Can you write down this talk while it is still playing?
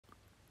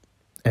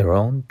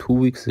Around 2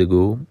 weeks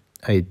ago,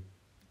 I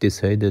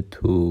decided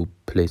to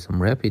play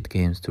some rapid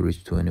games to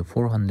reach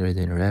 2400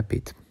 in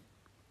rapid.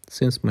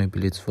 Since my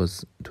blitz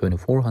was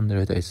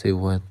 2400, I say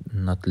why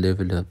not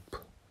level up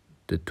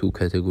the two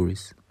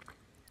categories.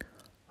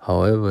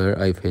 However,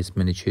 I faced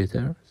many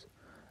cheaters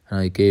and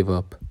I gave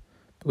up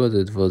because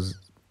it was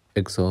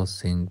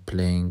exhausting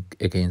playing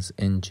against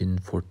engine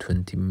for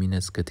 20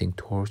 minutes getting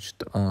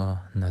torched.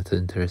 Not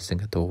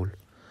interesting at all.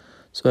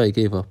 So I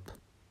gave up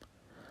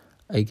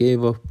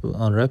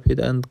on Rapid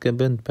and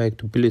went back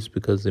to Blitz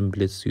because in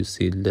Blitz you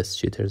see less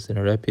cheaters. In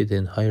Rapid,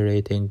 in high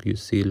rating, you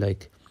see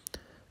like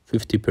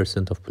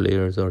 50% of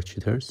players are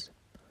cheaters.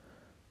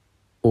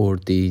 Or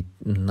the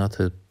not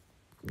a.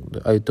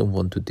 I don't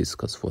want to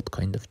discuss what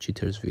kind of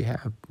cheaters we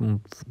have,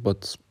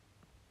 but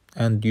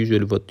and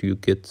usually what you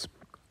get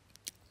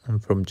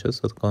from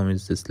chess.com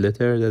is this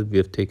letter that we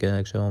have taken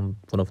action on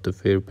one of the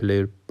fair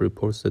play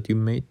reports that you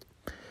made.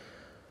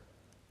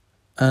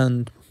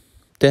 And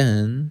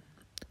then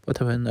what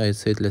happened? I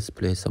said let's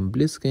play some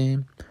Blitz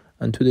game,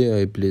 and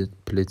today I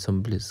played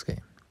some Blitz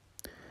game.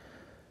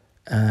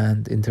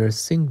 And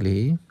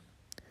interestingly,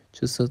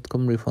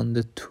 chess.com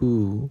refunded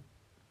 2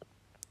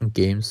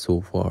 games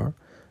so far.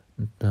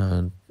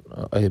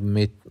 I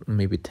made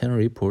maybe 10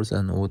 reports,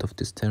 and out of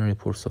these 10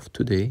 reports of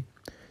today,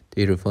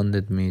 they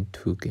refunded me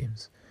 2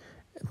 games.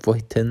 Why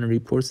 10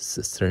 reports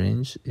is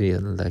strange. Yeah,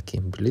 like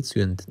in Blitz,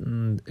 you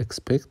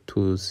expect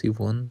to see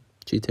one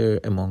cheater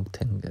among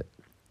 10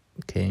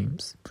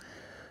 games.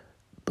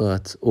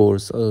 But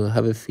also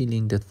have a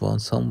feeling that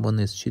someone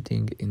is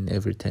cheating in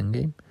every 10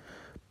 game.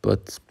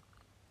 But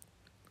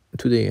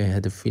today I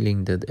had a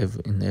feeling that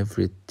in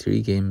every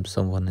 3 games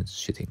someone is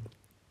cheating.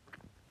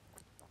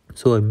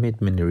 So I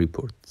made many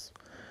reports.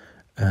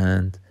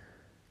 And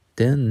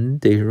then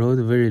they wrote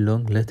a very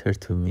long letter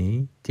to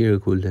me. Dear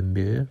Golden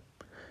Bear,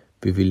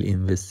 we will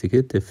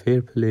investigate the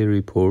fair play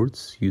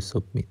reports you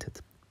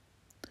submitted.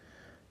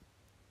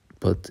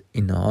 But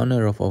in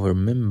honor of our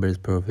members'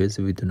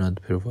 privacy, we do not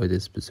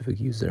provide specific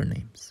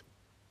usernames.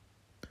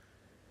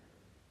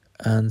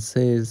 And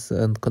says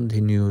and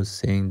continues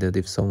saying that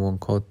if someone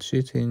caught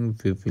cheating,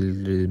 we will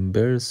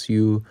reimburse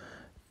you,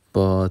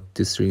 but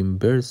this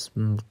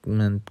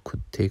reimbursement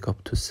could take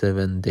up to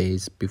 7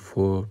 days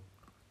before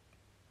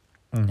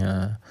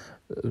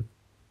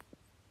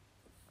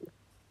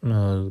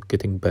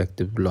getting back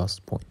the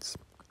lost points.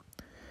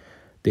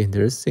 The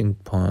interesting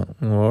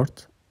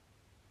part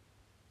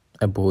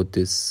about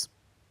this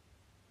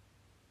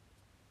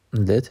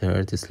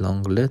letter, this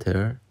long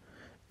letter,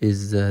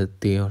 is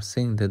that they are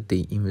saying that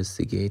they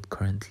investigate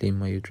currently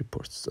my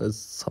reports.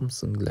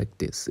 Something like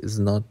this. It's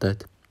not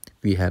that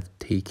we have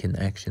taken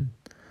action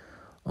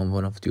on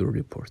one of your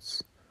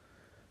reports.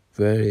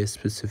 Very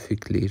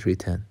specifically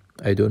written.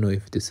 I don't know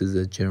if this is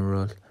a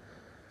general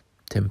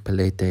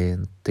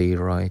template they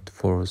write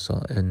for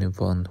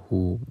anyone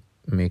who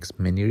makes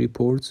many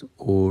reports,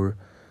 or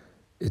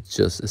it's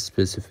just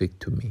specific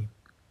to me.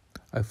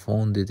 I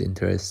found it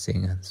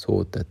interesting and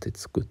thought that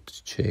it's good to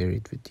share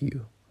it with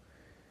you.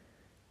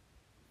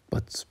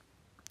 But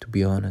to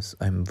be honest,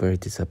 I'm very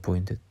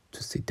disappointed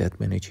to see that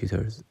many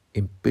cheaters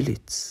in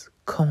Blitz.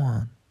 Come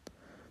on,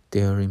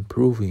 they are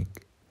improving.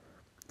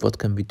 What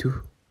can we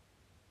do?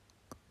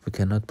 We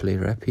cannot play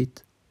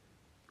rapid.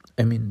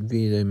 I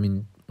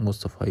mean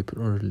most of high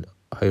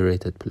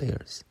rated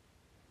players.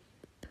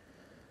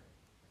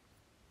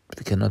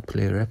 We cannot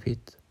play rapid.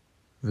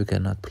 We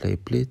cannot play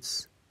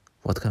Blitz.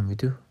 What can we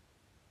do?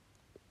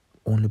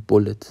 Only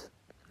bullet,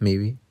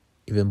 maybe.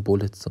 Even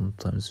bullet,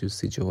 sometimes you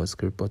see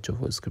JavaScript, but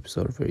JavaScripts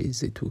are very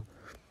easy to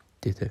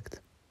detect.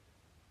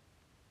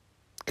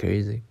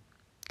 Crazy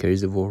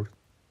world.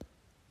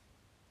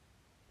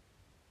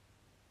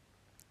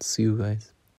 See you guys.